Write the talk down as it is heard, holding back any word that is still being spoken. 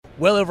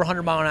well over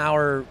 100 mile an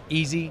hour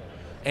easy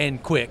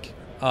and quick.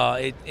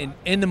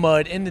 In the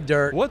mud, in the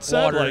dirt. What's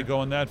water. that like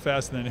going that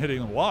fast and then hitting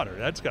the water?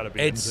 That's got to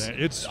be insane.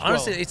 It's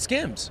honestly, it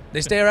skims.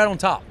 They stay right on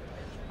top.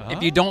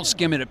 If you don't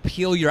skim it, it'll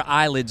peel your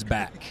eyelids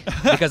back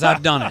because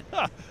I've done it.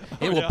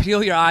 It will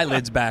peel your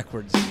eyelids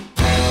backwards.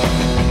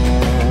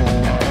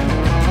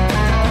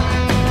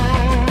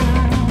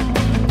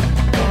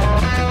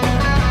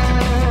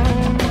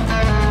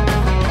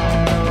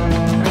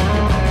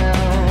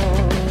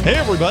 Hey,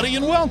 everybody,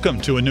 and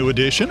welcome to a new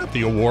edition of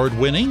the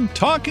award-winning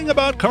Talking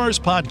About Cars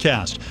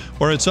podcast,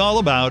 where it's all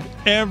about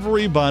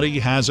everybody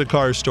has a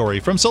car story,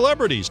 from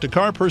celebrities to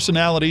car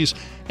personalities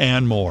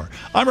and more.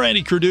 I'm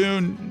Randy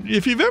Cardoon.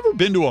 If you've ever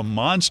been to a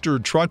monster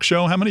truck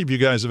show, how many of you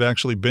guys have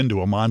actually been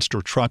to a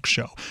monster truck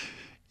show?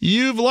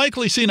 You've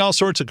likely seen all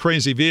sorts of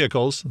crazy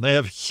vehicles. They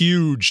have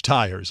huge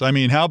tires. I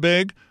mean, how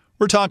big?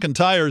 We're talking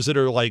tires that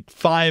are like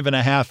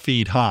 5.5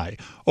 feet high,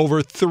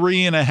 over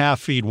 3.5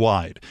 feet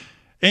wide.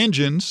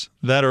 Engines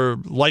that are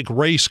like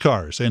race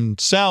cars and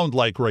sound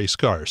like race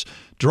cars.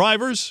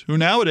 Drivers who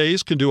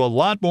nowadays can do a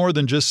lot more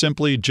than just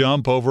simply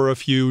jump over a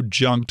few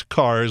junked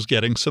cars,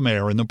 getting some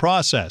air in the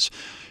process.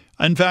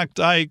 In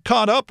fact, I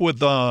caught up with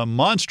the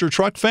monster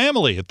truck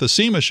family at the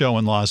SEMA show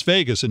in Las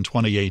Vegas in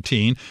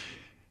 2018.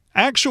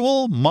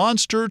 Actual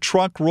monster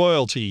truck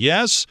royalty.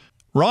 Yes,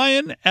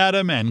 Ryan,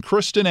 Adam, and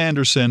Kristen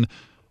Anderson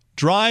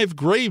drive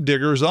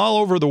gravediggers all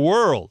over the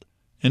world.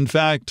 In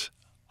fact,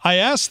 I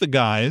asked the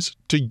guys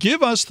to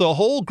give us the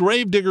whole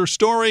gravedigger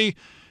story,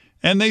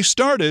 and they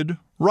started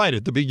right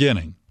at the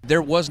beginning.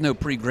 There was no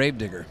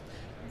pre-Gravedigger.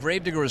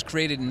 Gravedigger was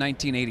created in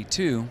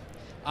 1982.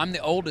 I'm the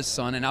oldest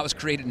son, and I was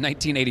created in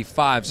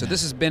 1985, so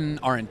this has been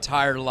our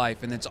entire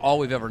life, and it's all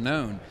we've ever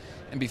known.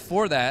 And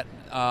before that,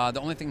 the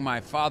only thing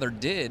my father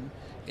did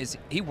is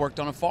he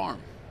worked on a farm,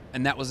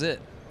 and that was it.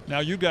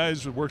 Now, you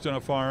guys worked on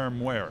a farm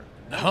where?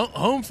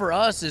 Home for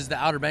us is the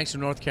Outer Banks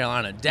of North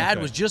Carolina. Dad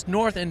was just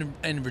north in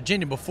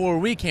Virginia before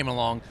we came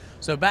along.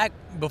 So back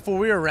before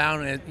we were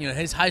around,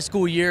 his high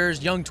school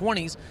years, young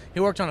 20s,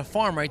 he worked on a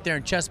farm right there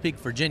in Chesapeake,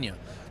 Virginia.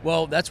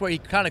 Well, that's where he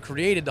kind of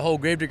created the whole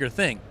gravedigger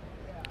thing.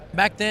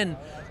 Back then,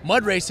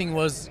 mud racing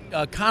was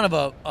kind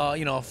of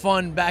a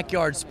fun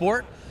backyard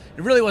sport.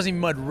 It really wasn't even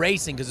mud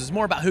racing because it was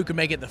more about who could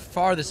make it the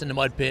farthest in the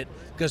mud pit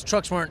because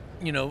trucks weren't,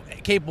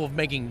 capable of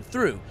making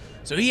through.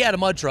 So he had a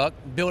mud truck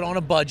built on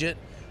a budget,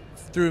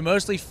 through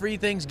mostly free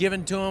things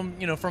given to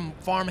him, from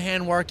farm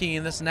hand working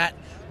and this and that.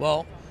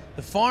 Well,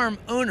 the farm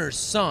owner's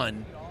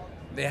son,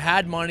 they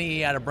had money.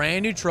 He had a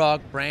brand new truck,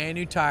 brand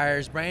new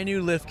tires, brand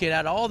new lift kit,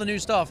 had all the new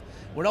stuff.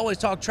 Would always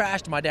talk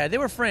trash to my dad. They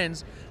were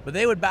friends, but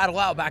they would battle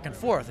out back and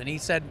forth. And he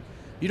said,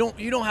 "You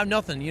don't have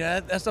nothing.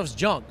 That stuff's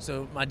junk."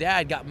 So my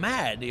dad got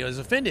mad. He was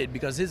offended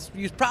because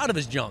he was proud of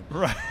his junk.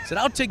 Right. He said,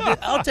 I'll take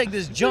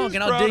this junk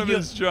and I'll dig you.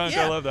 His junk.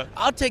 Yeah, I love that.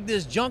 I'll take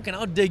this junk and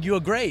I'll dig you a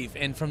grave.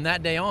 And from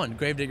that day on,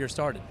 Gravedigger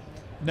started.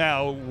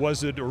 Now,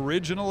 was it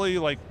originally,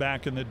 like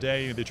back in the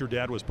day that your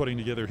dad was putting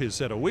together his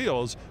set of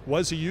wheels,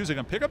 was he using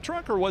a pickup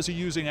truck or was he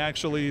using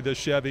actually the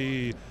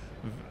Chevy?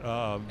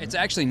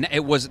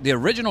 The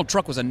original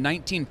truck was a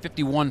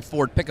 1951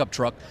 Ford pickup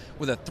truck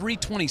with a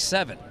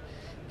 327,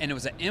 and it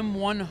was an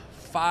M1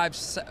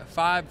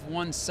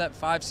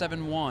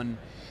 571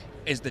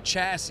 is the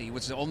chassis,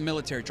 which is an old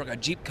military truck. A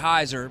Jeep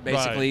Kaiser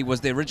basically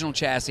was the original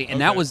chassis, and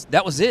that was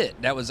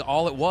it. That was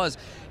all it was,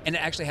 and it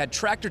actually had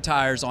tractor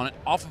tires on it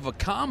off of a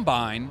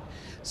combine.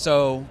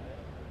 So,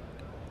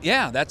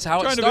 yeah, that's how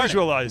it started. Trying to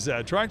visualize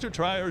that. Tractor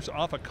tires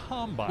off a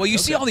combine. Well, you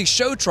see all these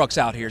show trucks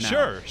out here now.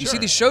 Sure. You see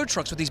these show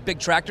trucks with these big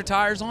tractor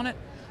tires on it.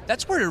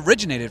 That's where it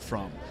originated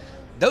from.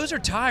 Those are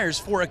tires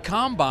for a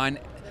combine,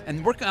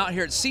 and working out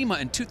here at SEMA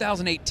in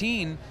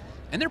 2018.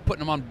 And they're putting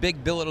them on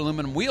big billet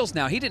aluminum wheels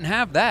now. He didn't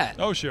have that.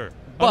 Oh, sure.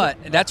 But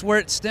that's where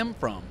it stemmed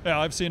from. Yeah,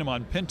 I've seen them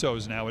on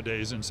Pintos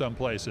nowadays in some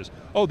places.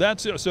 Oh,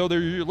 so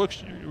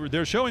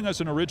they're showing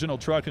us an original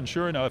truck, and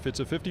sure enough,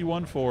 it's a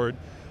 51 Ford.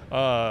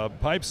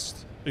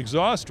 Pipes,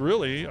 exhaust,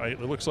 really,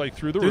 it looks like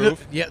through the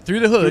roof.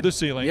 Through the hood. Through the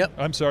ceiling. Yep.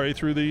 I'm sorry,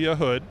 through the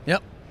hood.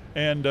 Yep.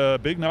 And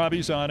big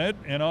knobbies on it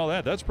and all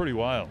that. That's pretty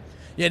wild.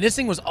 Yeah, this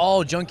thing was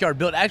all junkyard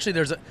built. Actually,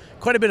 there's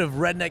quite a bit of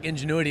redneck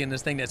ingenuity in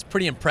this thing that's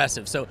pretty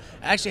impressive. So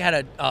I actually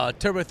had a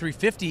Turbo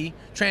 350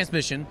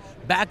 transmission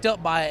backed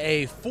up by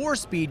a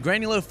 4-speed,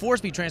 Granulo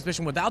 4-speed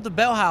transmission without the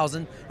bell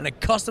housing and a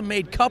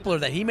custom-made coupler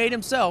that he made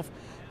himself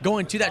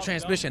going to that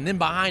transmission. Then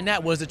behind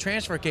that was the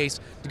transfer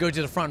case to go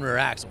to the front and rear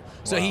axle.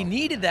 So he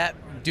needed that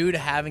due to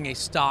having a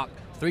stock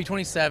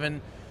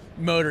 327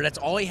 motor. That's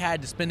all he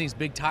had to spin these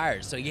big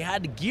tires. So you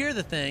had to gear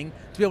the thing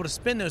to be able to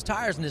spin those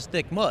tires in this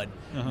thick mud.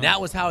 And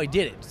that was how he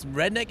did it. Some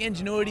redneck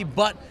ingenuity,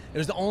 but it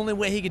was the only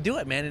way he could do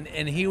it, man.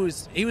 And he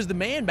was the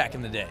man back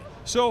in the day.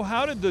 So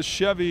how did the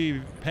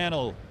Chevy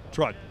panel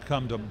truck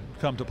come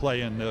to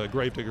play in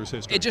Gravedigger's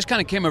history? It just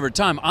kind of came over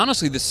time.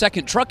 Honestly, the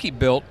second truck he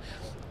built,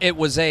 it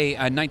was a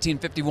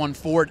 1951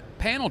 Ford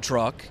panel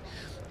truck,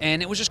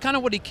 and it was just kind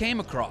of what he came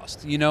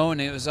across,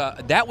 and it was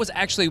that was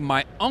actually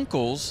my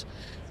uncle's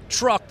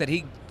truck that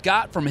he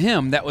got from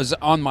him that was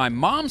on my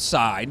mom's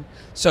side.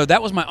 So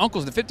that was my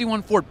uncle's. The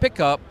 51 Ford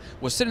pickup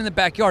was sitting in the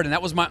backyard, and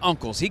that was my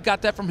uncle's. He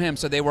got that from him.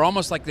 So they were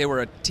almost like they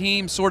were a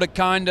team, sort of,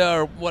 kind of,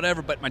 or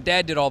whatever, but my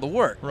dad did all the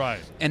work. Right.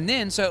 And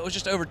then, so it was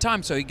just over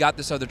time. So he got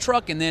this other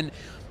truck, and then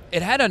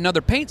it had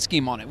another paint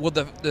scheme on it. Well,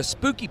 the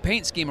spooky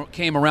paint scheme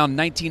came around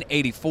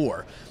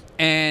 1984.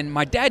 And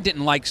my dad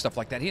didn't like stuff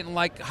like that. He didn't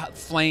like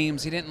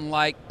flames. He didn't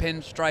like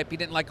pinstripe. He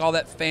didn't like all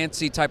that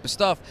fancy type of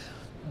stuff.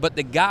 But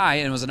the guy,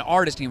 and was an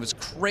artist, and he was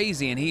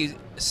crazy, and he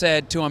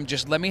said to him,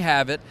 just let me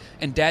have it.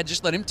 And Dad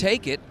just let him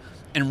take it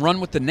and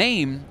run with the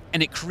name,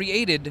 and it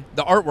created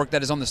the artwork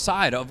that is on the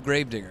side of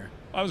Gravedigger.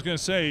 I was going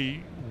to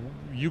say,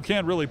 you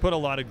can't really put a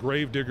lot of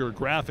Gravedigger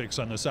graphics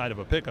on the side of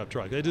a pickup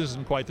truck. It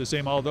isn't quite the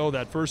same, although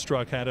that first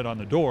truck had it on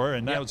the door,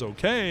 and that was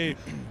okay.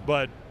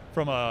 But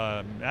from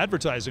an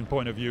advertising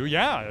point of view,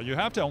 yeah, you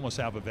have to almost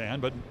have a van,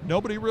 but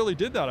nobody really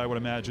did that, I would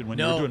imagine, when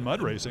you were doing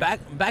mud racing.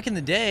 Back in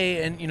the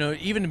day, and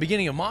even the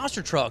beginning of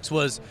monster trucks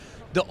was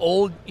the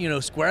old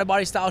square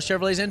body style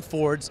Chevrolets and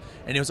Fords,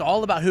 and it was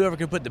all about whoever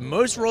could put the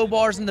most roll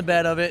bars in the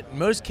bed of it,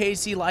 most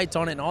KC lights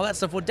on it, and all that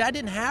stuff. Well, Dad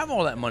didn't have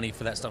all that money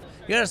for that stuff.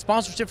 He had a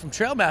sponsorship from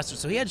Trailmaster,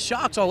 so he had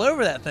shocks all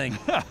over that thing.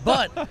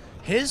 But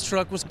his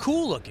truck was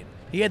cool looking.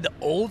 He had the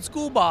old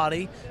school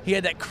body. He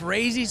had that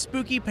crazy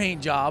spooky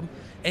paint job.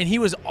 And he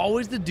was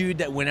always the dude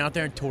that went out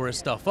there and tore his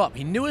stuff up.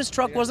 He knew his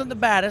truck wasn't the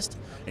baddest,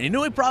 and he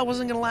knew he probably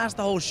wasn't going to last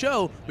the whole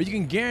show, but you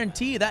can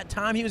guarantee that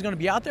time he was going to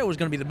be out there was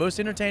going to be the most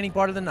entertaining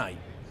part of the night.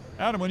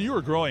 Adam, when you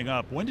were growing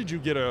up, when did you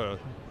get a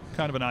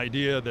kind of an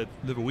idea that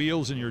the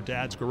wheels in your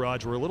dad's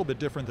garage were a little bit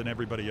different than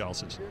everybody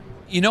else's?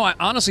 I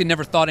honestly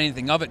never thought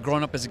anything of it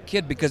growing up as a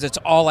kid because it's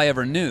all I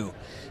ever knew.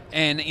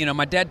 And,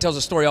 my dad tells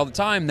a story all the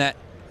time that,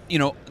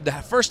 the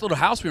first little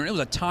house we were in, it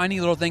was a tiny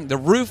little thing. The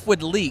roof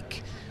would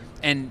leak,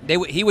 and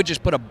he would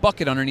just put a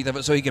bucket underneath of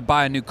it so he could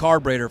buy a new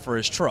carburetor for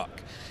his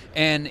truck.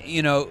 And,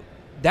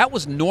 that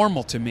was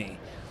normal to me.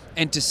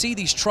 And to see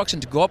these trucks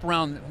and to go up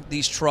around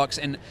these trucks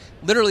and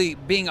literally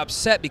being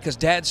upset because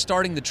Dad's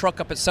starting the truck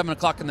up at 7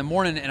 o'clock in the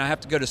morning and I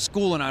have to go to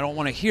school and I don't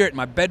want to hear it.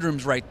 My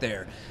bedroom's right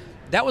there.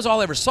 That was all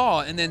I ever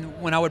saw. And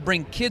then when I would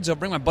bring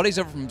my buddies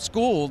over from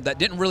school that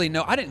didn't really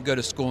know, I didn't go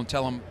to school and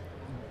tell them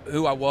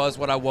who I was,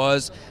 what I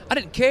was. I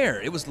didn't care.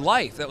 It was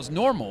life. That was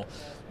normal.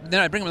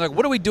 Then I'd bring them like,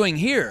 what are we doing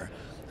here?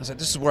 I was like,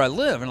 this is where I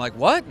live. And like,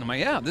 what? And I'm like,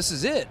 yeah, this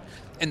is it.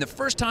 And the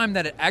first time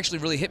that it actually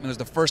really hit me was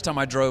the first time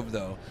I drove,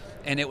 though.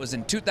 And it was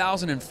in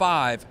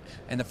 2005.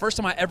 And the first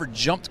time I ever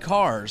jumped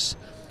cars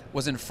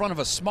was in front of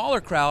a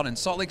smaller crowd in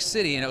Salt Lake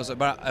City. And it was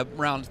about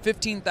around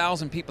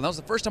 15,000 people. And that was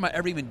the first time I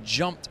ever even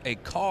jumped a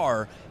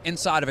car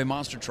inside of a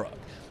monster truck.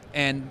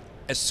 And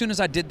as soon as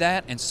I did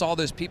that and saw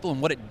those people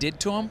and what it did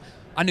to them,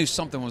 I knew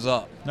something was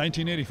up.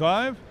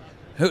 1985?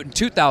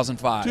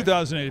 2005.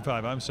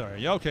 2085, I'm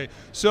sorry. Yeah, okay.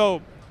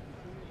 So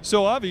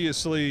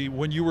obviously,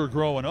 when you were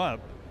growing up,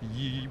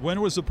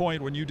 when was the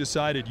point when you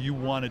decided you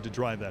wanted to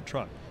drive that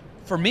truck?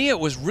 For me, it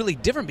was really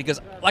different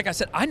because, like I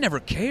said, I never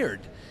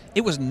cared.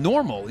 It was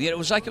normal. It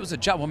was like it was a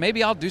job. Well,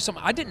 maybe I'll do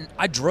something.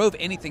 I drove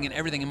anything and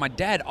everything, and my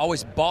dad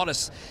always bought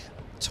us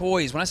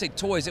toys. When I say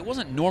toys, it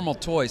wasn't normal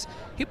toys.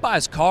 He'd buy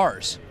us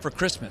cars for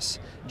Christmas,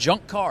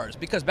 junk cars,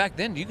 because back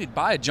then you could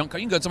buy a junk car.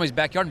 You can go to somebody's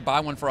backyard and buy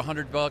one for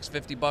 $100,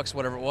 $50,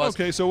 whatever it was.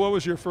 Okay, so what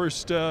was your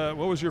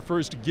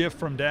first gift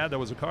from Dad that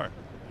was a car?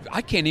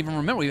 I can't even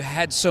remember. We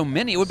had so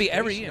many. It would be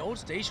every year. The old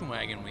station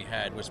wagon we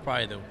had was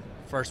probably the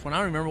first one. I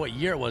don't remember what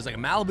year it was, like a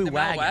Malibu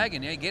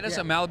wagon. Yeah, get us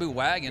a Malibu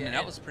wagon, and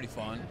that was pretty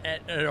fun.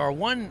 At our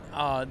one,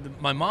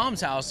 my mom's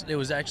house, it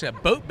was actually a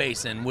boat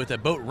basin with a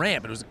boat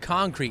ramp. It was a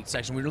concrete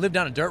section. We lived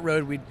down a dirt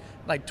road. We'd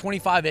like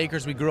 25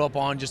 acres we grew up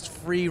on, just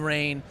free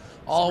reign.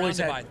 Always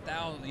surrounded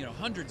by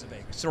hundreds of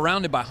acres.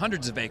 Surrounded by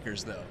hundreds of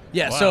acres, though.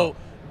 Yeah, wow. So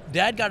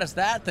Dad got us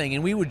that thing,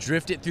 and we would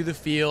drift it through the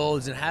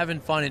fields and having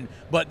fun.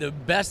 But the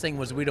best thing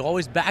was we'd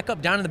always back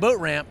up down to the boat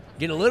ramp,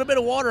 get a little bit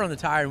of water on the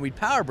tire, and we'd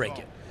power brake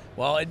it.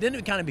 Well, it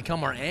didn't kind of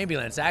become our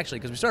ambulance, actually,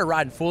 because we started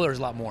riding Fullers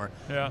a lot more,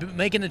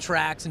 making the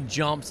tracks and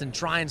jumps and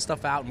trying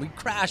stuff out, and we'd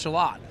crash a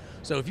lot.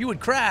 So if you would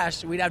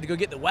crash, we'd have to go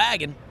get the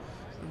wagon,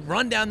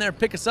 run down there,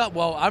 pick us up.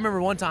 Well, I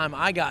remember one time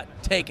I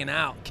got taken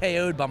out,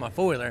 KO'd by my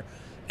four-wheeler,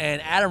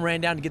 and Adam ran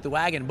down to get the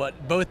wagon,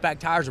 but both back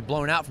tires were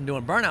blown out from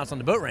doing burnouts on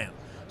the boat ramp.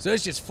 So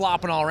it's just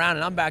flopping all around,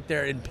 and I'm back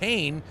there in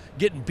pain,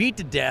 getting beat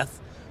to death,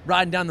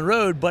 riding down the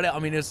road. But I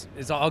mean,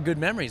 it's all good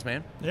memories,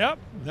 man. Yep.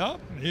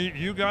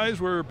 You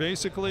guys were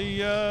basically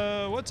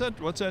what's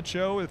that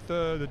show with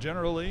the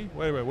General Lee?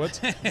 Wait, what's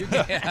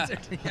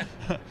that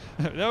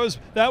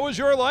was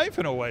your life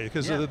in a way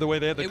because of the way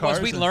they had the cars.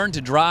 We learned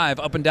to drive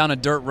up and down a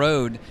dirt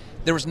road.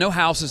 There was no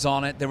houses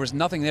on it. There was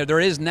nothing there.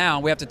 There is now.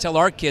 We have to tell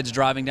our kids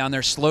driving down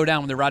there, slow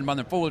down when they're riding by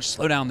their four-wheelers,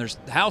 slow down. There's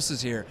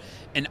houses here,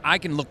 and I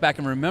can look back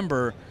and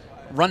remember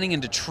running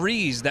into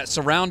trees that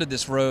surrounded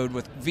this road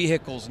with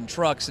vehicles and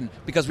trucks, and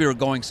because we were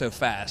going so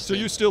fast. So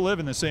you still live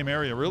in the same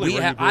area, really?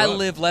 I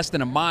live less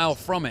than a mile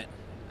from it,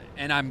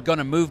 and I'm going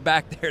to move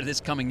back there this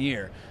coming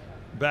year.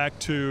 back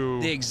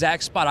to... The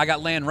exact spot. I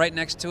got land right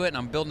next to it, and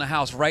I'm building a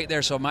house right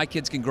there so my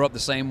kids can grow up the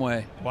same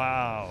way.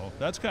 Wow.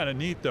 That's kind of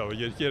neat, though.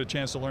 You get a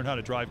chance to learn how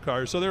to drive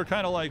cars. So they're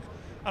kind of like,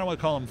 I don't want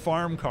to call them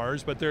farm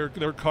cars, but they're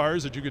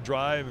cars that you could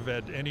drive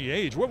at any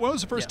age. What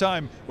was the first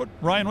time?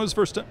 Ryan, what was the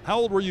first time? How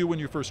old were you when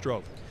you first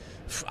drove?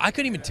 I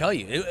couldn't even tell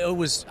you. It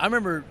was. I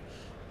remember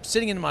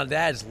sitting in my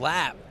dad's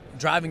lap,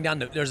 driving down.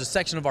 There's a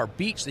section of our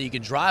beach that you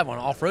could drive on,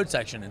 off-road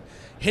section, and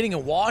hitting a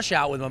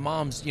washout with my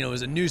mom's. It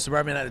was a new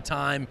Suburban at the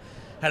time,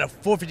 had a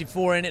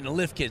 454 in it and a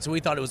lift kit, so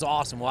we thought it was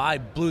awesome. Well, I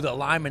blew the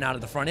alignment out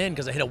of the front end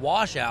because I hit a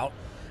washout,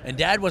 and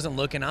Dad wasn't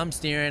looking. I'm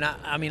steering.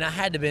 I mean, I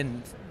had to have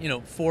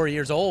been 4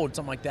 years old,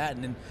 something like that.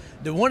 And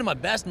then one of my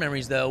best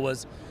memories though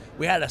was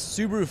we had a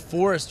Subaru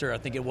Forester, I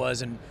think it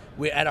was, and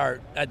we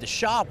at the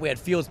shop we had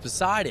fields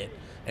beside it.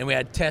 And we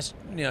had test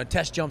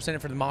jumps in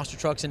it for the monster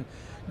trucks, and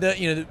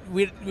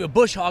we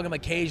bush hog them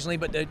occasionally,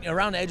 but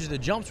around the edges of the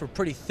jumps were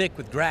pretty thick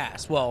with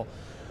grass. Well,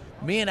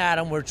 me and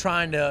Adam were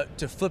trying to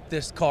flip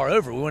this car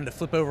over. We wanted to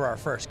flip over our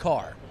first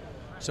car,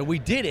 so we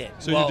did it.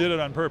 So you did it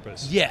on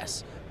purpose?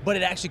 Yes, but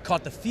it actually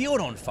caught the field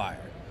on fire.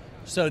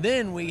 So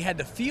then we had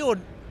the field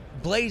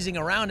blazing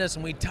around us,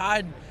 and we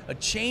tied a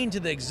chain to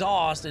the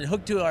exhaust and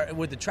hooked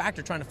with the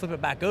tractor, trying to flip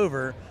it back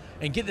over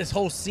and get this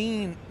whole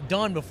scene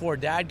done before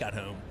Dad got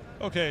home.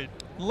 Okay,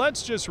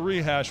 let's just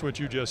rehash what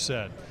you just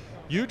said.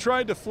 You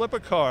tried to flip a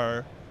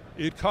car,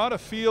 it caught a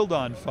field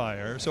on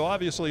fire, so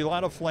obviously a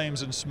lot of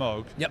flames and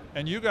smoke. Yep.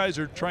 And you guys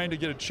are trying to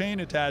get a chain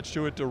attached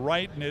to it to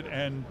righten it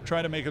and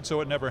try to make it so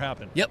it never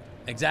happened. Yep,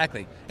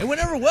 exactly. It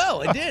went over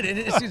well. It did.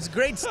 It's a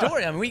great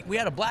story. I mean, we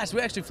had a blast.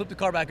 We actually flipped the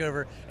car back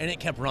over, and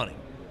it kept running.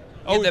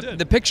 Oh,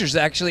 the picture's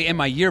actually in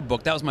my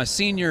yearbook. That was my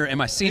senior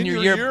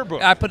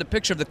yearbook. I put a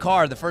picture of the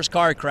car, the first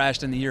car I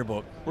crashed, in the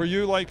yearbook. Were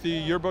you like the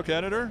yearbook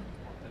editor?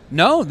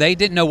 No, they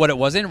didn't know what it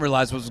was. They didn't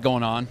realize what was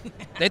going on.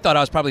 They thought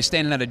I was probably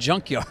standing at a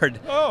junkyard.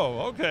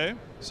 Oh, okay.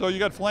 So you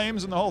got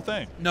flames and the whole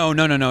thing? No.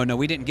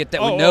 We didn't get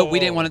that. We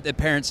didn't want the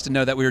parents to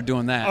know that we were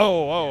doing that.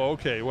 Oh,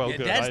 okay. Well, yeah,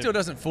 good. Dad still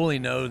doesn't fully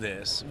know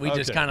this. We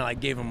just kind of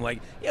gave him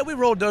we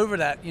rolled over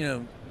that,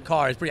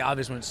 car. It's pretty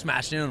obvious when it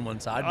smashed in on one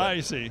side. But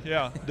I see,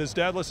 yeah. Does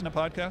Dad listen to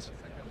podcasts?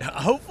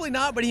 Hopefully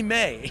not, but he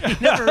may. You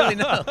never really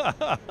know.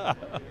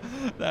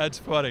 That's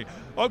funny.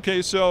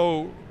 Okay,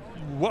 so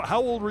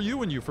how old were you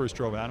when you first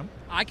drove, Adam?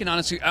 I can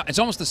honestly, it's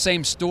almost the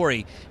same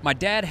story. My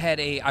dad had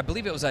I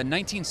believe it was a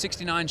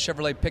 1969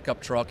 Chevrolet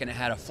pickup truck, and it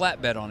had a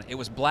flatbed on it. It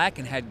was black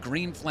and had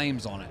green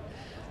flames on it.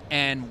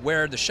 And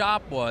where the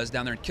shop was,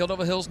 down there in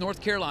Kildover Hills,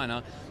 North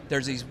Carolina,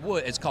 there's these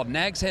woods. It's called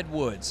Nags Head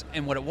Woods.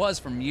 And what it was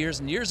from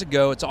years and years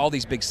ago, it's all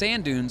these big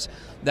sand dunes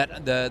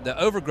that the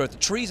overgrowth, the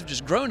trees have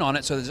just grown on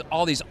it, so there's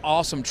all these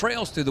awesome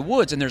trails through the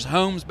woods, and there's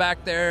homes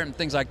back there and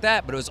things like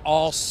that, but it was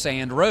all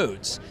sand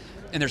roads.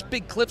 And there's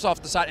big cliffs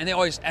off the side, and they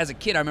always, as a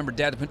kid, I remember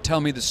Dad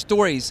telling me the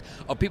stories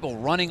of people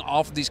running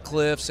off of these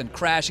cliffs and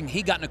crashing.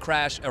 He got in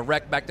a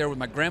wreck back there with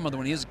my grandmother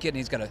when he was a kid, and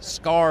he's got a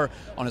scar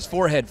on his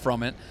forehead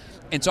from it.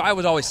 And so I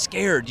was always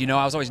scared,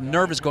 I was always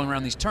nervous going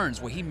around these turns.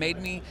 Well, he made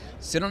me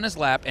sit on his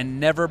lap and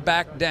never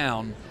back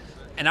down,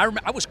 and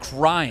I was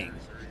crying.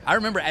 I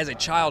remember as a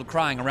child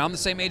crying, around the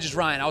same age as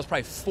Ryan. I was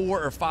probably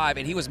 4 or 5,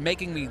 and he was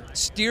making me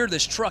steer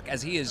this truck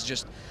as he is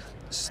just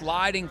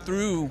sliding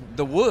through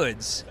the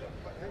woods.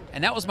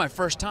 And that was my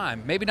first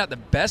time. Maybe not the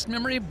best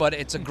memory, but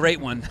it's a great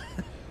one.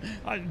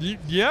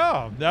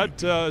 Yeah, that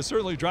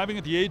certainly driving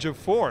at the age of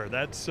 4.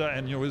 That's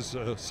and it was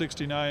a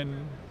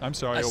 69. I'm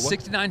sorry, a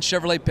 69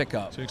 Chevrolet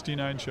pickup.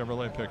 69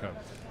 Chevrolet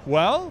pickup.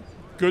 Well,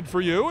 good for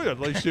you.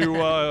 At least you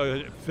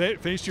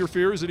faced your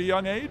fears at a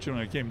young age when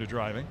it came to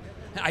driving.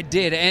 I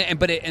did,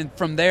 and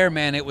from there,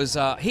 man, it was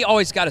he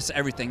always got us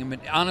everything. I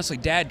mean, honestly,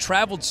 Dad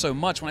traveled so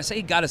much. When I say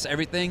he got us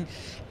everything,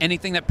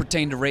 anything that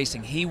pertained to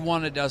racing, he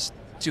wanted us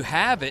to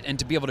have it and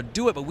to be able to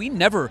do it,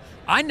 but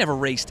I never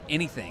raced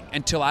anything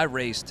until I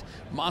raced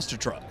monster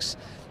trucks.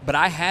 But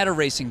I had a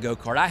racing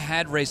go-kart, I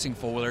had racing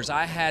four-wheelers,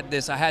 I had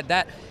this, I had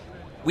that.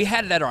 We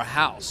had it at our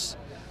house.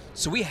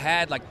 So we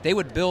had, they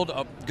would build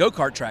a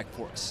go-kart track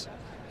for us.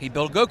 He'd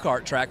build a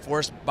go-kart track for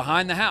us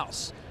behind the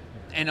house.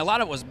 And a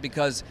lot of it was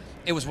because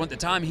it was when the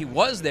time he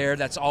was there,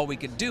 that's all we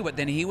could do. But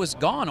then he was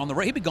gone on the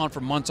road. He'd be gone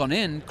for months on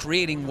end,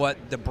 creating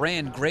what the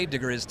brand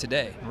Gravedigger is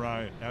today.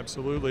 Right,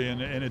 absolutely.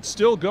 And it's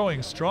still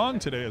going strong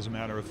today, as a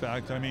matter of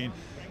fact. I mean,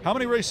 how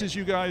many races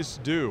you guys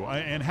do?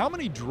 And how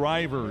many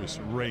drivers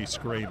race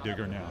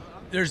Gravedigger now?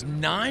 There's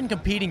 9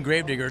 competing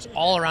Gravediggers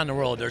all around the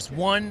world. There's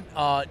one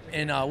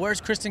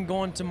where's Kristen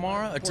going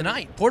tomorrow?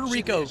 Tonight, Puerto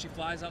Rico. She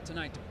flies out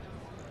tonight.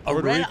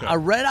 A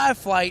red-eye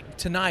flight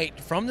tonight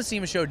from the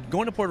SEMA show,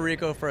 going to Puerto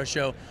Rico for a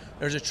show.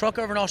 There's a truck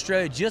over in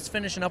Australia just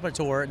finishing up a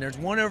tour, and there's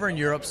one over in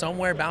Europe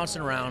somewhere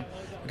bouncing around.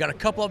 We've got a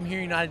couple of them here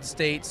in the United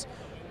States.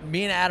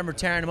 Me and Adam are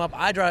tearing them up.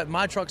 I drive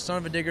my truck, Son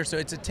of a Digger, so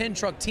it's a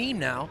 10-truck team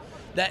now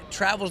that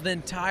travels the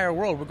entire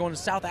world. We're going to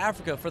South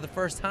Africa for the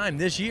first time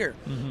this year.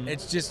 Mm-hmm.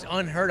 It's just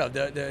unheard of.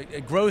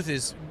 The growth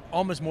is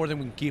almost more than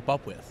we can keep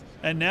up with.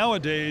 And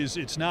nowadays,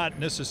 it's not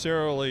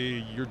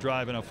necessarily you're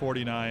driving a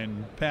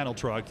 49 panel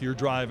truck. You're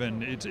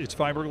driving, it's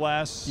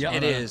fiberglass. Yeah.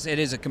 It is. It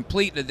is a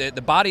complete,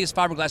 the body is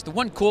fiberglass. The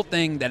one cool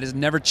thing that has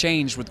never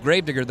changed with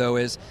Gravedigger, though,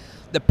 is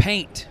the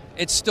paint.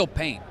 It's still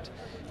paint.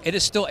 It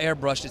is still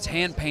airbrushed. It's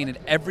hand painted,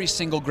 every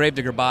single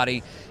Gravedigger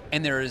body,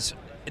 and there is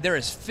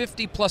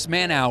 50 plus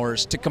man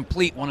hours to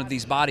complete one of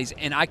these bodies,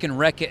 and I can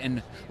wreck it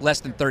in less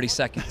than 30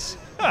 seconds.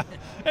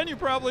 And you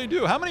probably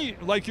do. How many,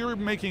 like you're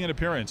making an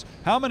appearance,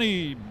 how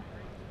many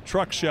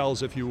truck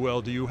shells, if you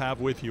will, do you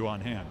have with you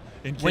on hand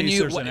in case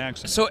there's an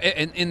accident? So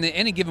in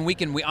any given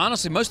weekend, we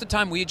honestly, most of the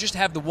time, we just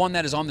have the one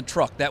that is on the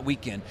truck that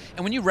weekend.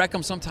 And when you wreck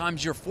them,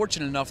 sometimes you're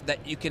fortunate enough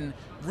that you can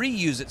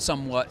reuse it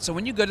somewhat. So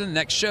when you go to the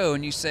next show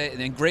and you say,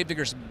 and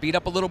Gravedigger's beat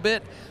up a little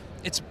bit,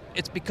 it's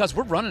because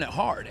we're running it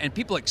hard, and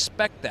people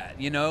expect that,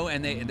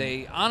 and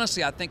they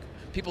honestly, I think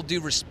people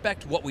do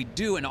respect what we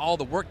do and all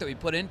the work that we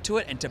put into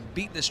it, and to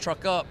beat this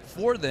truck up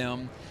for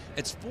them,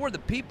 it's for the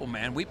people,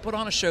 man. We put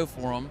on a show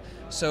for them,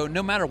 so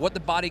no matter what the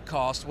body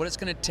costs, what it's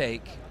going to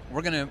take,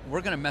 we're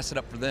gonna mess it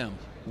up for them.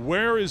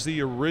 Where is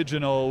the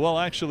original, well,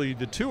 actually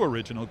the two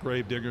original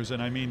Gravediggers,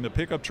 and I mean the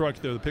pickup truck,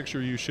 the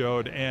picture you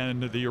showed,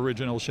 and the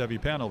original Chevy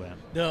panel van,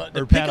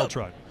 The panel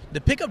truck. The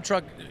pickup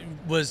truck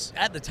was,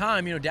 at the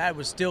time, Dad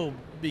was still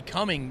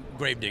becoming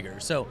Gravedigger.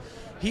 So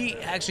he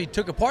actually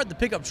took apart the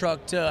pickup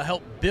truck to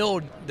help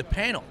build the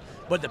panel.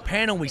 But the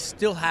panel, we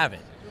still have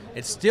it.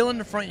 It's still in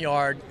the front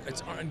yard.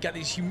 It's got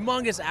these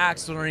humongous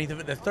axles underneath of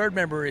it. The third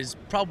member is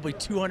probably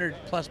 200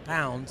 plus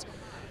pounds.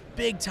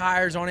 Big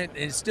tires on it, and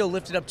it's still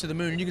lifted up to the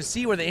moon. And you can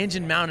see where the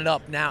engine mounted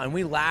up now, and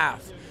we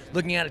laugh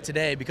looking at it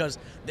today because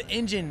the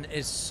engine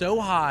is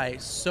so high,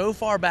 so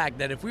far back,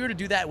 that if we were to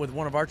do that with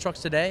one of our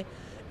trucks today,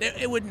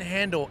 it wouldn't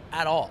handle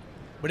at all.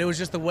 But it was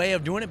just the way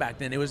of doing it back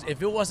then. It was,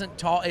 if it wasn't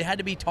tall, it had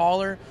to be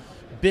taller,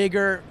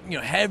 bigger,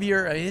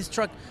 heavier. His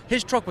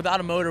truck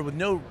without a motor, with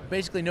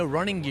basically no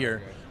running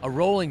gear, a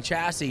rolling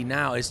chassis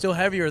now, is still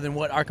heavier than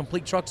what our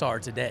complete trucks are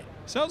today.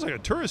 Sounds like a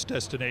tourist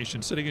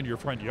destination sitting in your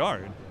front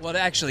yard. Well, it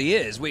actually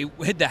is.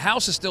 The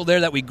house is still there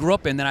that we grew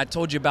up in that I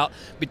told you about,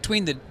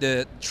 between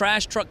the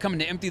trash truck coming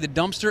to empty the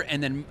dumpster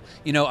and then,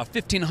 a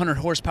 1,500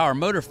 horsepower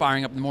motor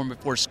firing up in the morning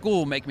before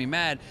school make me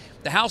mad.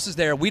 The house is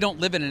there. We don't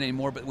live in it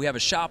anymore, but we have a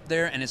shop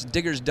there, and it's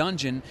Digger's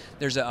Dungeon.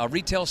 There's a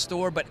retail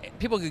store, but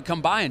people can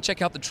come by and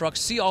check out the trucks,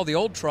 see all the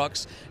old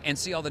trucks, and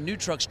see all the new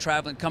trucks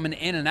coming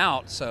in and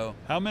out. So,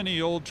 how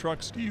many old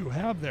trucks do you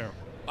have there?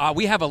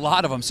 We have a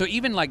lot of them. So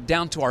even like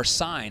down to our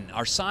sign.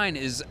 Our sign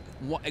is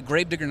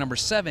Gravedigger number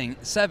 7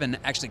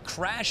 actually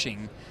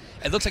crashing.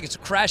 It looks like it's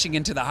crashing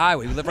into the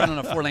highway. We live right on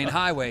a 4-lane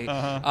highway.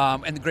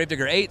 And the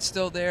Gravedigger 8's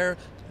still there.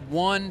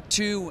 1,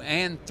 2,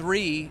 and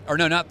 3, or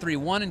no, not 3.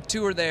 1 and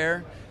 2 are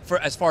there. For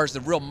as far as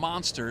the real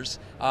monsters,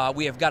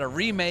 we have got a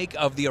remake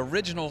of the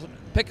original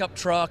pickup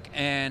truck,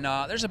 and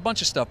there's a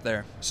bunch of stuff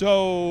there.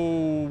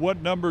 So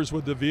what numbers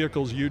would the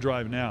vehicles you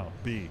drive now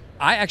be?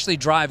 I actually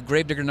drive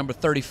Gravedigger number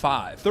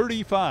 35.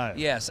 35?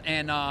 Yes,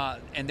 and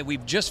then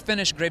we've just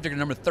finished Gravedigger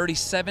number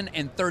 37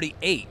 and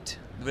 38.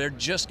 They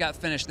just got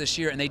finished this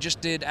year, and they just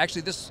did,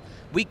 actually this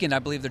weekend, I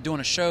believe, they're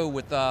doing a show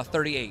with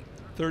 38.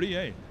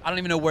 38. I don't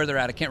even know where they're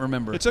at. I can't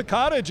remember. It's a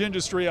cottage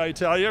industry, I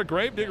tell you.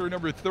 Gravedigger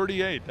number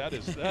 38.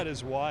 That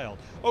is wild.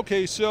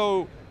 Okay,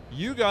 so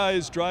you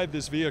guys drive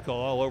this vehicle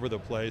all over the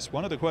place.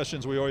 One of the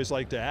questions we always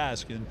like to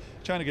ask, and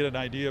trying to get an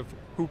idea of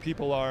who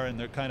people are and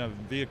their kind of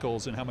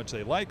vehicles and how much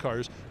they like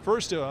cars,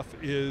 first off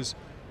is,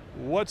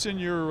 what's in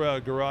your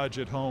garage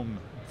at home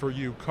for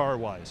you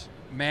car-wise?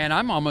 Man,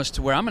 I'm almost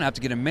to where I'm going to have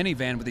to get a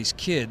minivan with these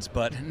kids.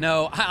 But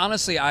no,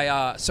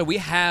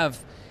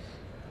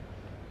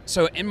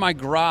 So in my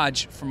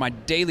garage, for my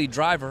daily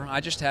driver,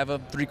 I just have a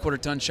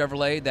 3/4 ton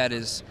Chevrolet that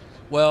is,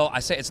 well, I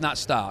say it's not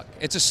stock.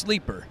 It's a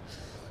sleeper.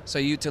 So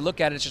to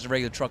look at it, it's just a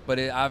regular truck, but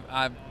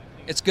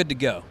it's good to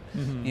go.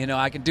 Mm-hmm.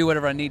 I can do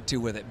whatever I need to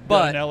with it.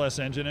 But an LS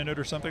engine in it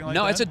or something like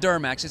that? No, it's a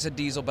Duramax. It's a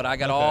diesel, but I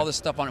got all this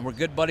stuff on it. We're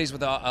good buddies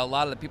with a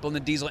lot of the people in the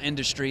diesel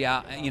industry,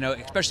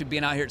 especially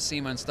being out here at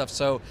SEMA and stuff.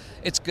 So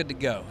it's good to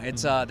go.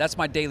 It's that's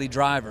my daily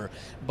driver.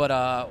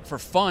 But for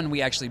fun,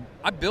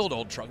 I build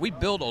old trucks. We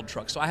build old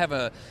trucks. So I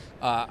have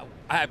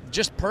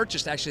just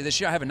purchased, actually this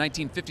year, I have a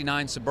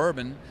 1959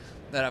 Suburban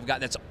that I've got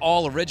that's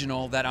all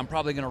original that I'm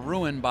probably going to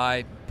ruin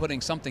by putting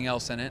something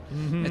else in it.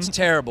 Mm-hmm. It's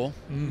terrible,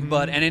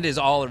 and it is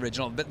all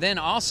original. But then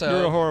also...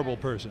 You're a horrible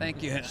person.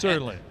 Thank you.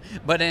 Certainly.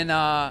 But in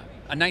a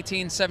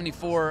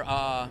 1974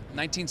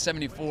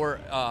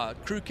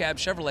 crew cab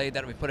Chevrolet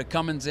that we put a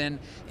Cummins in,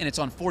 and it's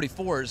on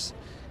 44s,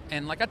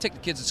 and I take the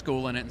kids to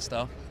school in it and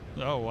stuff.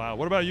 Oh, wow.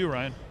 What about you,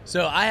 Ryan?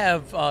 So I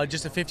have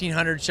just a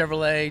 1500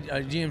 Chevrolet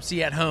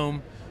GMC at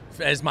home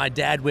as my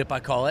dad whip, I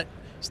call it.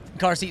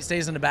 Car seat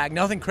stays in the back.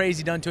 Nothing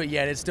crazy done to it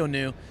yet. It's still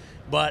new.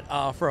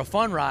 But for a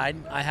fun ride,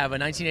 I have a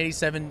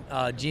 1987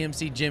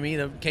 GMC Jimmy,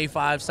 the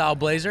K5 style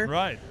Blazer.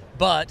 Right.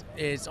 But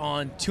it's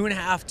on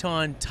 2.5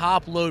 ton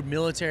top load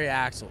military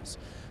axles.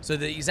 So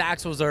these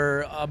axles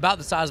are about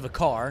the size of a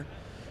car.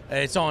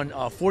 It's on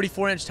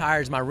 44 inch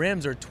tires. My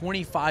rims are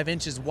 25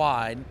 inches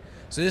wide.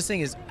 So this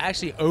thing is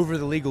actually over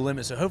the legal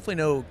limit. So hopefully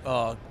no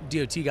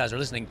DOT guys are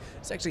listening.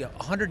 It's actually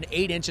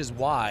 108 inches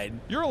wide.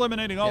 You're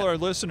eliminating all our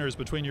listeners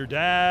between your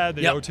dad,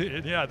 the Yep. OT,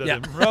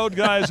 the road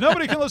guys.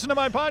 Nobody can listen to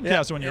my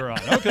podcast when you're on.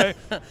 Okay.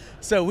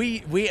 So we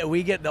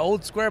get the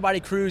old square body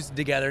crews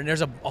together, and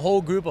there's a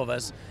whole group of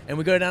us, and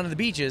we go down to the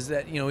beaches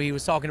that he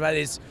was talking about.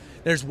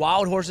 There's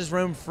wild horses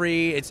roam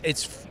free. It's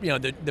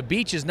the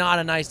beach is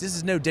not this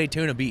is no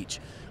Daytona Beach.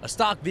 A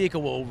stock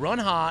vehicle will run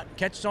hot,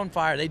 catch on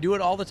fire. They do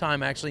it all the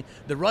time, actually.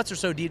 The ruts are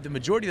so deep, the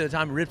majority of the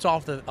time it rips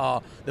off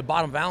the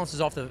bottom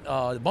valances off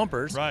the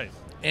bumpers. Right.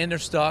 And they're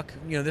stuck,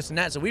 this and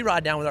that. So we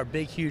ride down with our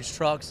big, huge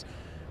trucks,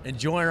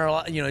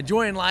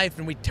 enjoying life,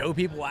 and we tow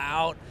people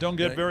out. Don't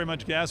get very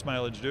much gas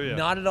mileage, do you?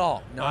 Not at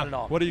all. Not at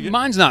all. What do you get?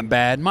 Mine's not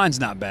bad.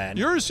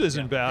 Yours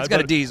isn't bad. It's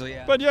got a diesel,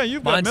 yeah. But yeah,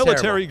 you've got Mine's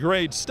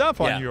military-grade stuff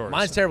on yours.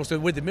 Mine's terrible. So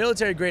with the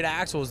military-grade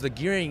axles, the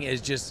gearing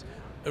is just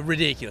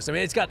ridiculous. I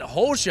mean, it's got the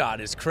whole shot.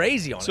 It's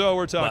crazy on it. So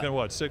we're talking,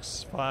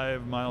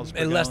 5 miles per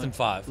gallon? Less than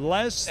 5.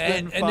 Less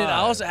than 5. And then I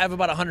also have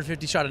about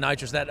 150 shot of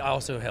nitrous. That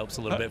also helps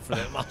a little bit for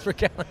the miles per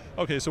gallon.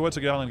 Okay, so what's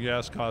a gallon of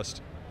gas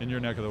cost in your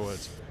neck of the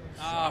woods?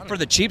 For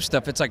the cheap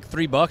stuff, it's like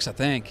 $3, I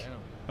think.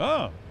 Oh,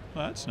 well,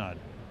 that's not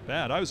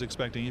bad. I was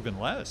expecting even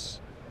less.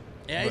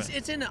 Yeah,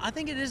 it's in. I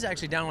think it is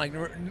actually down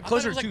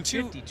closer to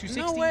 250, 260.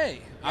 No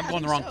way. I'm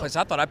going the wrong place.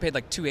 I thought I paid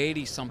like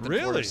 $2.80 something for it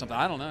Really? or something.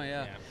 I don't know.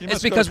 Yeah. You It's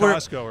must because go to we're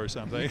Costco or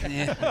something.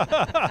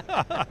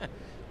 Yeah.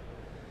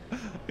 You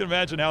can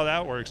imagine how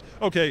that works.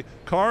 Okay,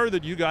 car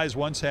that you guys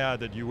once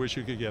had that you wish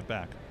you could get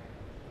back.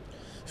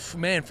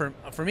 Man, for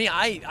me,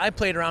 I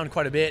played around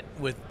quite a bit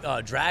with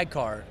drag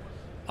car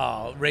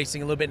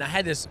racing a little bit, and I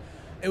had this.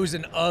 It was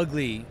an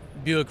ugly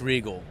Buick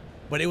Regal,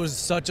 but it was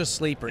such a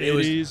sleeper. 80s It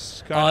was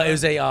it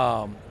was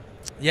a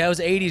it was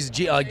 80s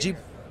Jeep.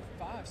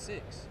 5.6.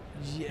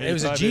 It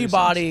was a 85, G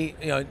body,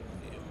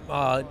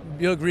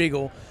 Buick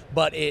Regal,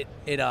 but it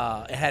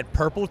had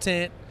purple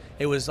tint.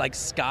 It was like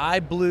sky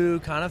blue,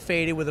 kind of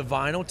faded with a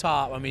vinyl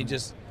top. I mean,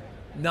 just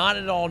not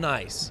at all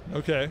nice.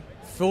 Okay.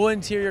 Full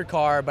interior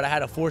car, but I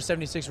had a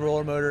 476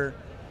 roller motor,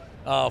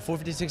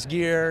 456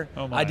 gear.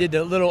 Oh my. I did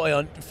the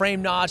little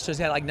frame notch, so it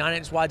had like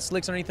 9-inch wide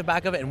slicks underneath the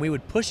back of it, and we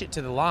would push it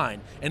to the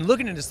line. And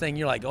looking at this thing,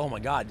 you're like, oh my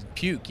God,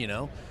 puke,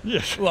 Yeah.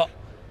 Well,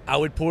 I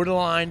would pour the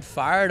line,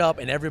 fire it up,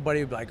 and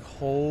everybody would be like,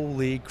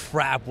 holy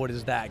crap, what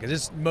is that? Because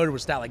this motor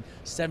was stat like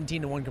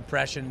 17-to-1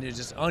 compression. It was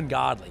just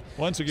ungodly.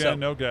 Once again, So-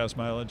 no gas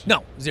mileage.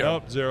 No, zero.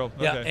 Nope, zero.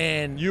 Okay. Yeah,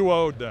 and you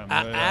owed them.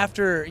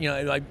 after,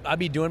 I'd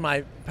be doing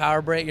my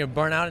power brake,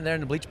 burn out in there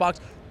in the bleach box,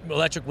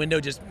 electric window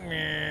just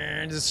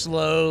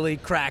slowly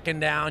cracking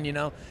down,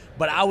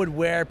 But I would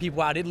wear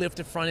people out. I'd lift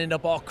the front end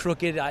up all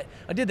crooked. I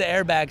did the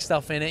airbag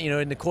stuff in it,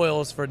 in the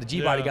coils for the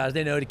G-body Yeah. guys.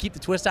 They know to keep the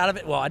twist out of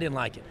it. Well, I didn't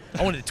like it.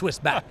 I wanted to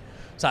twist back.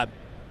 So I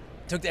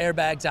took the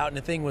airbags out, and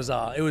the thing was,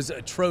 it was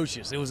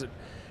atrocious. It was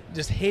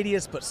just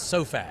hideous, but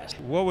so fast.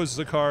 What was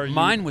the car you...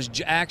 Mine was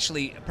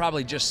actually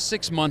probably just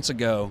 6 months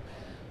ago,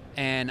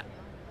 and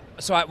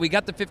so we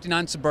got the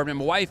 59 Suburban.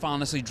 My wife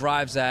honestly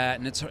drives that,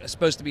 and it's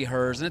supposed to be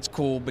hers, and it's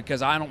cool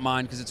because I don't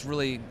mind because it's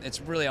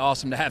really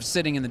awesome to have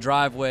sitting in the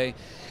driveway.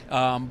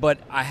 But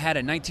I had a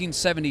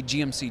 1970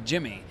 GMC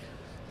Jimmy,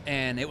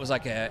 and it was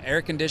like a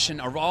air conditioned,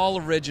 all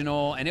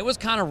original, and it was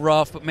kind of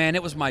rough, but man,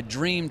 it was my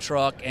dream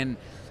truck,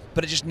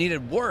 but it just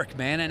needed work,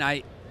 man,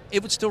 and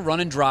it would still run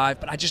and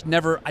drive, but I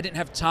didn't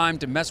have time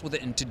to mess with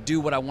it and to do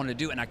what I wanted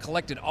to do, and I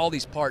collected all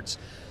these parts.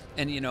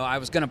 And, I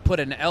was going to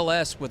put an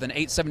LS with an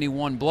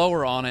 871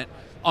 blower on it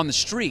on the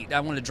street. I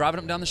wanted to drive it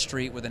up and down the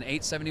street with an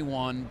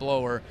 871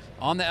 blower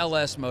on the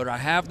LS motor. I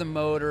have the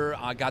motor.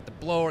 I got the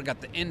blower, got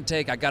the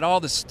intake. I got all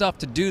the stuff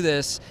to do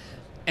this,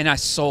 and I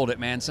sold it,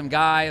 man. Some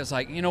guy was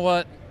like, you know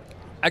what?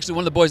 Actually,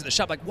 one of the boys at the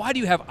shop, like, why do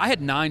you have – I had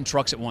 9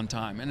 trucks at one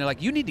time. And they're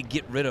like, you need to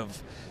get rid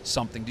of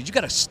something. Dude, you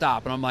got to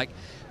stop. And I'm like,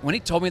 when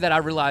he told me that, I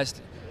realized,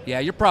 yeah,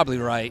 you're probably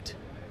right.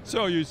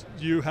 So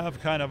you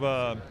have kind of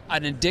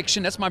An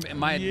addiction. That's my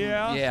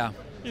yeah.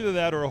 Either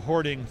that or a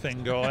hoarding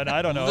thing going.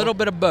 I don't know. A little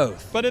bit of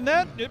both. But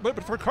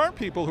but for car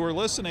people who are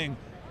listening,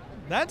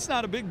 that's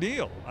not a big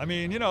deal. I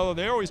mean,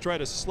 they always try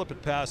to slip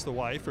it past the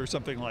wife or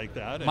something like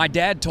that. My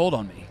dad told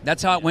on me.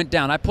 That's how it went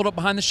down. I pulled up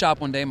behind the shop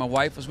one day. My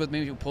wife was with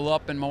me. We pull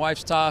up in my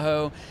wife's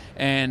Tahoe,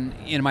 and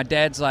my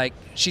dad's like,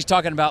 she's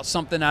talking about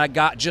something I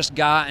just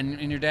got,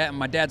 and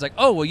my dad's like,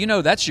 oh,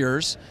 well, that's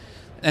yours,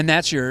 and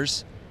that's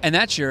yours. And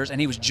that's yours.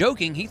 And he was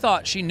joking. He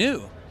thought she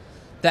knew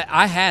that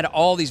I had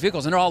all these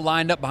vehicles, and they're all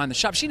lined up behind the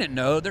shop. She didn't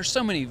know. There's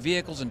so many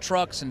vehicles and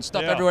trucks and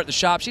stuff everywhere at the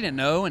shop. She didn't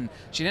know, and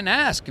she didn't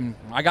ask, and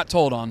I got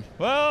told on.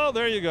 Well,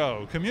 there you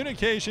go.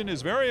 Communication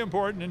is very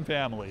important in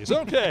families.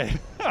 Okay.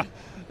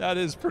 That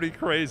is pretty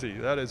crazy.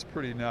 That is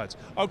pretty nuts.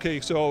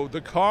 Okay, so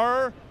the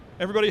car,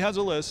 everybody has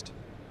a list.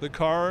 The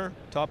car,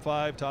 top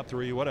 5, top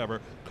 3, whatever,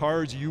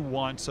 cars you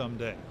want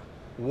someday.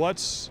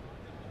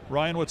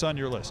 Ryan, what's on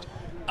your list?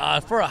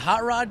 For a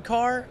hot rod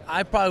car,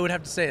 I probably would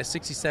have to say a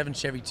 67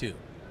 Chevy 2.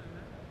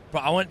 But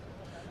I want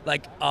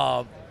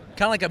kind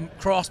of like a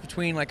cross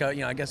between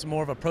I guess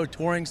more of a pro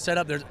touring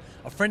setup. There's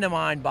a friend of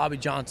mine, Bobby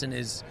Johnson,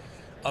 is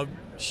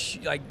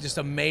like just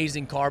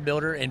amazing car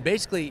builder. And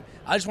basically,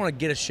 I just want to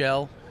get a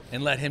shell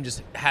and let him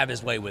just have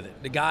his way with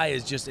it. The guy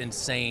is just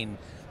insane.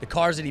 The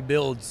cars that he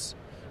builds,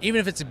 even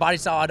if it's a body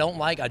style I don't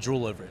like, I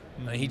drool over it.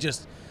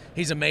 Mm-hmm.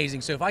 He's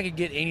amazing. So if I could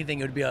get anything,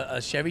 it would be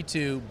a Chevy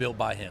 2 built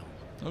by him.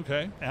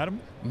 Okay,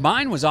 Adam?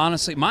 Mine is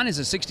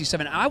a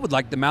 67. I would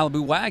like the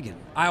Malibu wagon.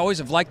 I always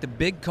have liked the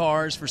big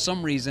cars for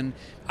some reason.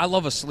 I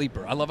love a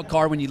sleeper. I love a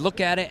car when you look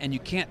at it and you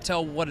can't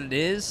tell what it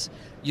is.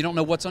 You don't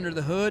know what's under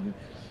the hood.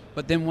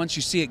 But then once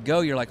you see it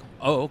go, you're like,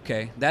 oh,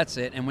 okay, that's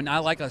it. And when I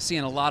like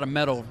seeing a lot of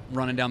metal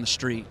running down the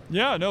street.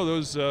 Yeah, no,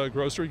 those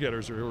grocery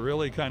getters are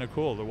really kind of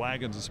cool, the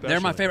wagons especially.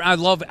 They're my favorite. I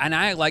love, and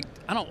I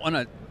don't want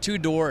a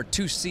 2-door or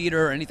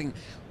 2-seater or anything.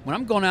 When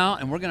I'm going out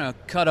and we're going to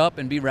cut up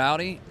and be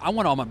rowdy, I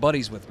want all my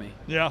buddies with me.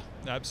 Yeah,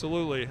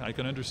 absolutely. I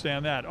can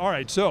understand that. All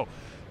right, so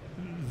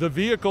the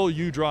vehicle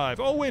you drive.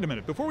 Oh, wait a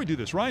minute. Before we do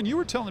this, Ryan, you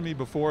were telling me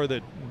before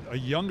that a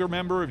younger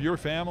member of your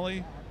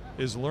family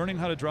is learning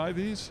how to drive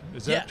these.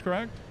 Is that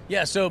correct?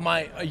 Yeah, so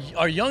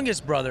our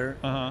youngest brother,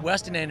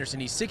 Weston Anderson,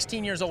 he's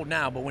 16 years old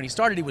now, but when he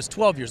started, he was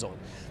 12 years old.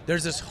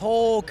 There's this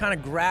whole kind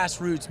of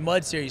grassroots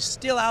mud series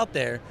still out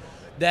there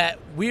that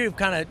we've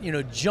kind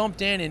of,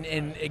 jumped in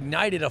and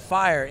ignited a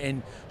fire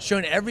and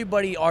shown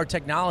everybody our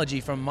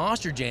technology from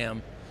Monster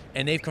Jam,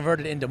 and they've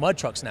converted it into mud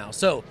trucks now.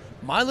 So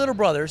my little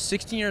brother,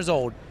 16 years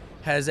old,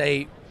 has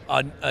it's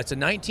a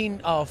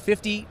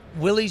 1950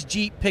 Willys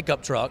Jeep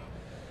pickup truck,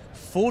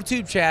 full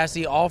tube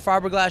chassis, all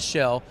fiberglass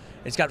shell.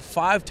 It's got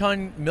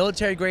 5-ton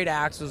military-grade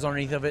axles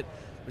underneath of it.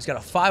 It's got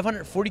a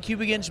 540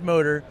 cubic inch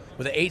motor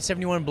with an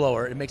 871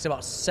 blower. It makes about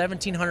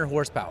 1,700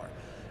 horsepower.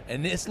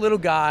 And this little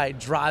guy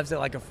drives it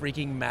like a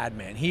freaking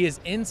madman. He is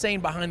insane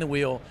behind the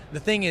wheel.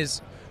 The thing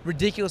is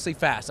ridiculously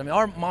fast. I mean,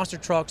 our monster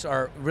trucks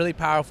are really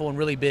powerful and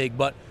really big,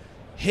 but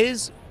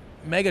his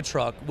mega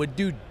truck would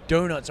do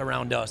donuts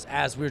around us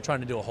as we were trying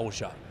to do a whole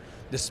shot.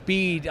 The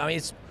speed, I mean,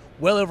 it's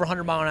well over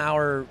 100 mile an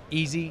hour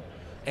easy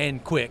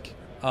and quick.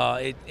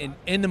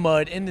 In the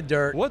mud, in the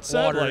dirt. What's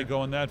water. that like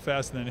going that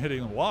fast and then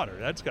hitting the water?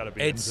 That's got to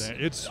be insane.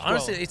 It's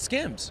honestly, it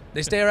skims.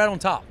 They stay right on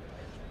top.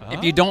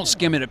 If you don't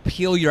skim it, it'll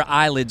peel your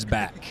eyelids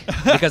back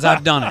because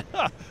I've done it.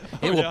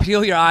 It will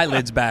peel your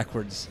eyelids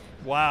backwards.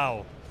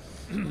 Wow.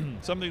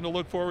 Something to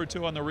look forward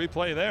to on the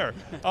replay there.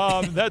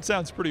 That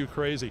sounds pretty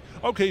crazy.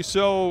 Okay,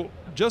 so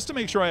just to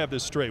make sure I have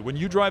this straight, when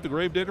you drive the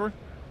Gravedigger,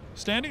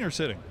 standing or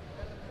sitting?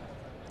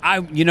 Or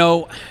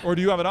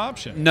do you have an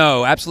option?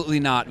 No, absolutely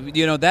not.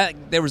 That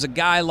there was a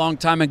guy a long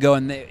time ago,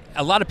 and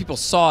a lot of people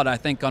saw it, I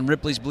think, on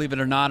Ripley's Believe It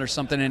or Not or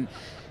something,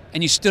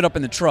 and you stood up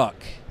in the truck.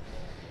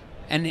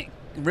 And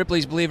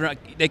Ripley's Believe It or Not,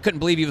 they couldn't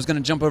believe he was going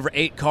to jump over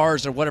 8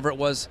 cars or whatever it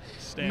was.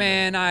 Standing.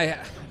 Man,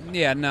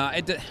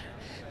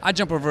 I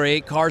jump over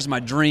 8 cars in my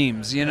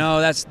dreams.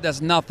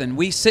 That's nothing.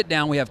 We sit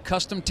down. We have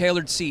custom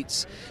tailored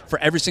seats for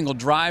every single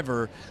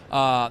driver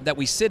that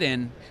we sit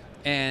in.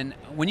 And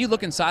when you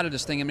look inside of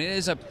this thing, I mean, it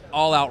is an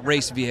all-out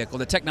race vehicle.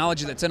 The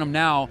technology that's in them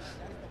now,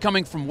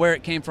 coming from where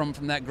it came from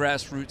that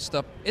grassroots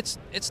stuff,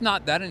 it's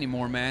not that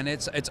anymore, man.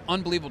 It's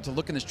unbelievable to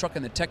look in this truck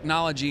and the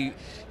technology,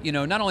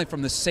 not only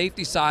from the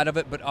safety side of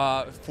it,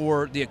 but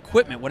for the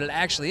equipment, what it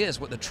actually is,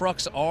 what the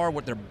trucks are,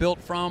 what they're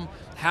built from,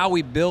 how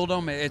we build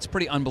them. It's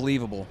pretty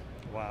unbelievable.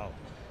 Wow.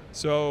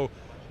 So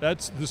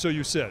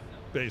you sit,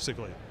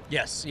 basically.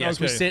 Yes, Okay.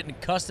 We sit in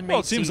custom-made Well,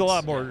 it seems seats. a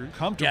lot more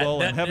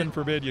comfortable, and heaven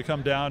forbid you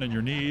come down and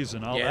your knees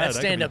and all that. Yeah, that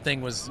stand-up thing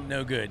was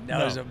no good.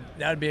 That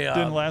would be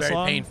Didn't last very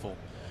long? painful.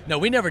 No,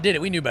 we never did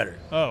it. We knew better.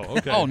 Oh,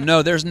 okay. Oh,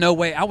 no, there's no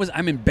way.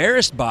 I'm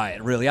embarrassed by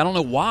it, really. I don't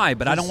know why,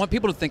 but I don't want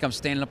people to think I'm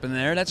standing up in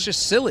there. That's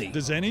just silly.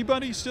 Does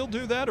anybody still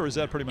do that, or is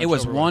that pretty much It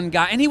was over? one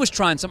guy, and he was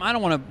trying something. I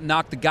don't want to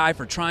knock the guy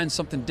for trying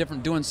something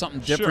different, doing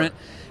something different.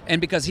 Sure. And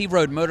because he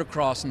rode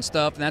motocross and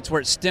stuff, and that's where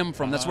it stemmed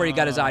from. That's where he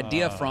got his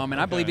idea from.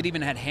 And I believe it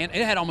even had it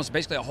had almost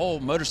basically a whole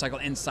motorcycle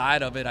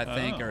inside of it, I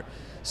think.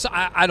 So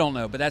I don't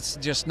know, but that's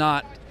just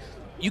not.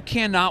 You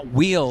cannot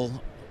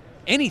wheel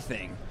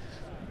anything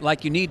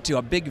like you need to,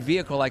 a big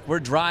vehicle like we're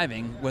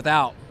driving,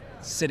 without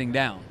sitting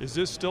down. Is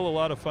this still a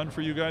lot of fun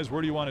for you guys?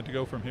 Where do you want it to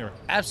go from here?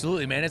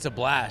 Absolutely, man. It's a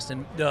blast.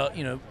 And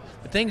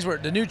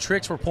the new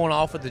tricks we're pulling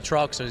off with the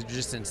trucks are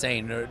just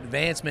insane. The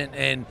advancement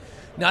and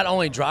not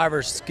only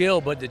driver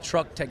skill, but the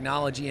truck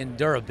technology and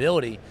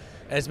durability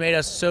has made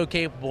us so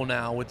capable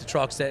now with the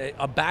trucks that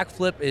a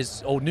backflip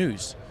is old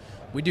news.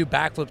 We do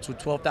backflips with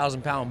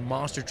 12,000-pound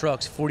monster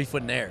trucks 40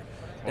 foot in the air.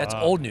 That's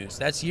old news.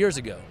 That's years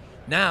ago.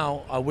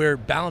 Now we're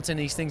balancing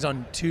these things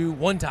on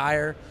one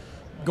tire,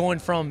 going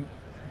from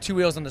 2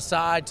 wheels on the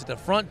side to the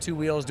front 2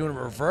 wheels, doing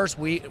a reverse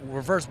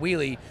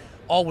wheelie,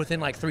 all within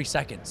like 3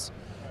 seconds.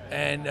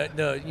 And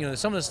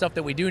some of the stuff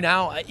that we do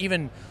now,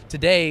 even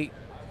today,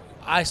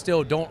 I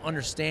still don't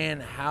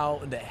understand how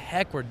in the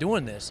heck we're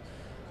doing this,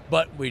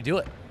 but we do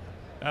it.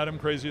 Adam,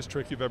 craziest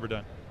trick you've ever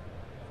done?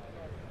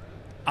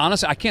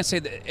 Honestly, I can't say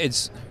that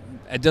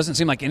it doesn't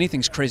seem like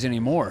anything's crazy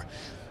anymore.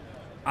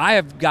 I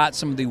have got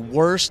some of the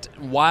worst,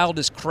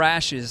 wildest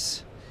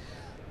crashes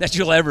that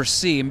you'll ever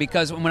see. And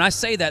because when I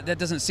say that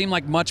doesn't seem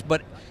like much,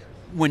 but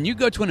when you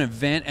go to an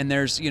event and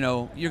there's, you're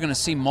going to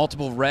see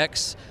multiple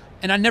wrecks,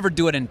 and I never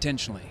do it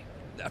intentionally.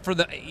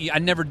 I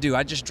never do.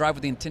 I just drive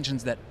with the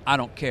intentions that I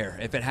don't care.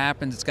 If it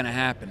happens, it's going to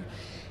happen.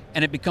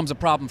 And it becomes a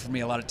problem for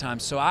me a lot of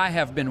times. So I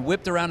have been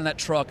whipped around in that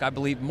truck, I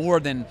believe, more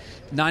than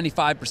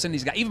 95% of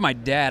these guys. Even my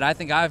dad, I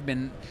think I've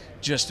been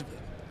just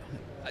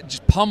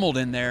pummeled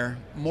in there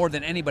more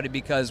than anybody,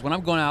 because when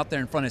I'm going out there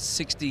in front of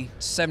 60,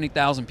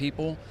 70,000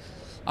 people,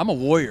 I'm a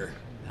warrior.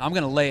 I'm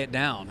going to lay it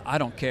down. I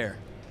don't care.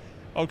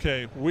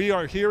 Okay, we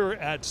are here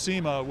at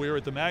SEMA. We're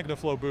at the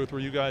MagnaFlow booth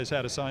where you guys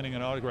had a signing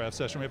and autograph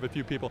session. We have a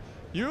few people.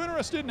 You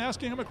interested in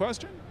asking him a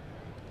question?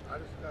 I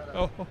just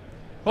got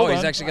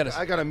He's actually got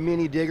I got a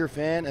mini Digger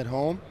fan at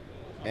home,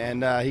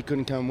 and he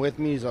couldn't come with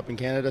me. He's up in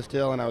Canada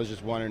still, and I was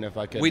just wondering if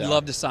I could. We'd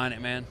love to sign it,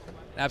 man.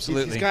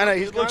 Absolutely.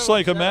 It looks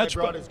like a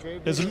Matchbox.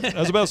 I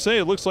was about to say,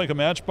 it looks like a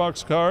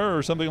Matchbox car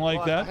or something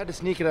like that. I had to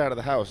sneak it out of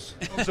the house.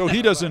 So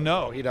he doesn't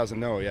know. He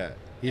doesn't know yet.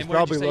 He's And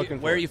probably looking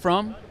for Where are you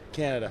from?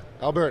 Canada,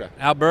 Alberta.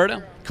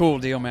 Alberta? Cool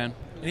deal, man.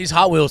 And these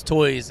Hot Wheels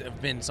toys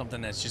have been something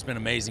that's just been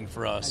amazing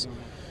for us.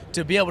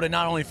 To be able to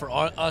not only for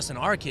us and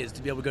our kids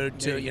to be able to go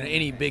to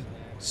any big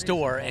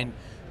store and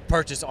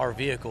purchase our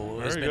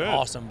vehicle has Very been good.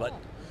 awesome. But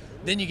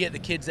then you get the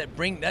kids that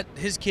bring that.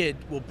 His kid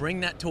will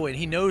bring that toy, and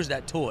he knows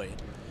that toy,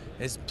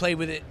 has played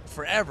with it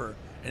forever,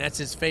 and that's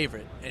his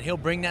favorite. And he'll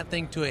bring that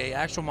thing to a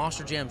actual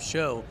Monster Jam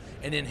show,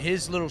 and then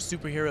his little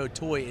superhero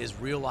toy is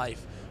real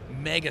life,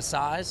 mega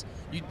size.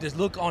 The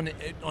look on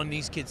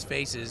these kids'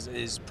 faces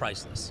is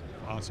priceless.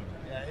 Awesome.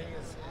 Yeah,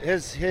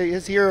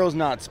 his hero's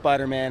not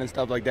Spider-Man and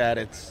stuff like that.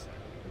 It's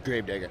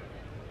Gravedigger.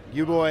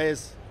 You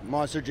boys,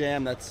 Monster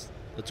Jam. That's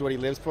what he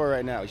lives for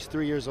right now. He's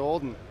 3 years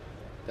old, and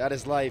that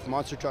is life.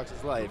 Monster Trucks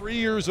is life. 3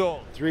 years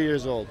old. 3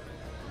 years old.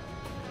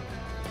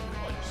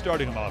 Well, you're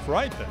starting him off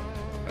right then.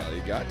 Well, you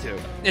got to.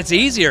 It's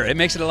easier. It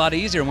makes it a lot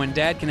easier when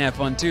Dad can have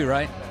fun too,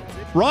 right?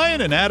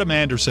 Ryan and Adam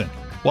Anderson.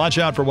 Watch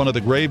out for one of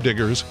the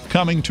Gravediggers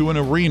coming to an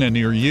arena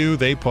near you.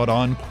 They put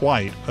on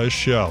quite a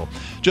show.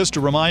 Just a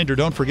reminder,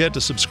 don't forget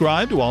to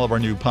subscribe to all of our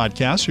new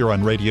podcasts here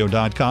on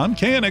radio.com,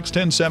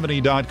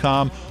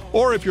 KNX1070.com,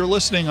 or if you're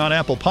listening on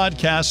Apple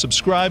Podcasts,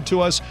 subscribe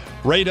to us,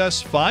 rate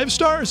us 5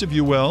 stars if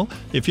you will,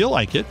 if you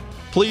like it.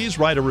 Please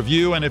write a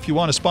review, and if you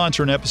want to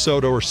sponsor an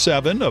episode or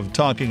 7 of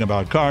Talking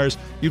About Cars,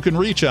 you can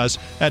reach us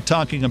at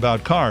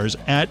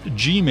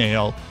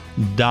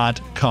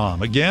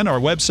talkingaboutcars@gmail.com. Again, our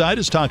website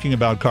is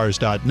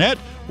talkingaboutcars.net,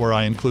 where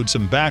I include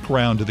some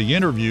background to the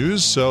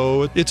interviews,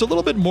 so it's a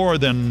little bit more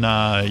than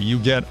you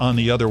get on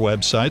the other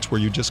websites where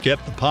you just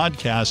get the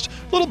podcast,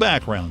 little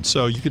background,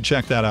 so you can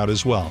check that out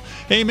as well.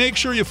 Hey, make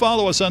sure you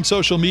follow us on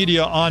social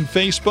media on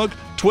Facebook,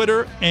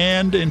 Twitter,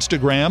 and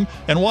Instagram,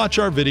 and watch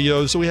our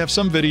videos. We have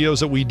some videos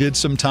that we did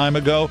some time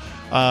ago.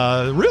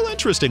 Real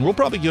interesting. We'll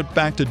probably get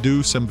back to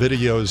do some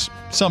videos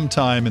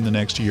sometime in the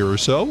next year or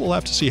so. We'll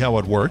have to see how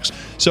it works.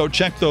 So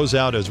check those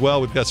out as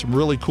well. We've got some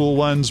really cool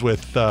ones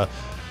with the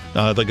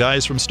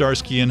guys from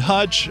Starsky and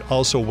Hutch,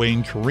 also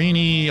Wayne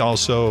Carini,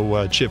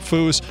 also Chip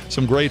Foose.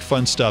 Some great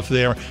fun stuff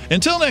there.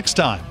 Until next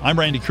time, I'm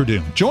Randy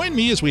Cardoon. Join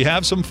me as we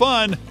have some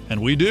fun, and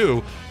we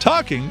do,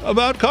 talking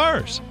about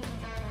cars.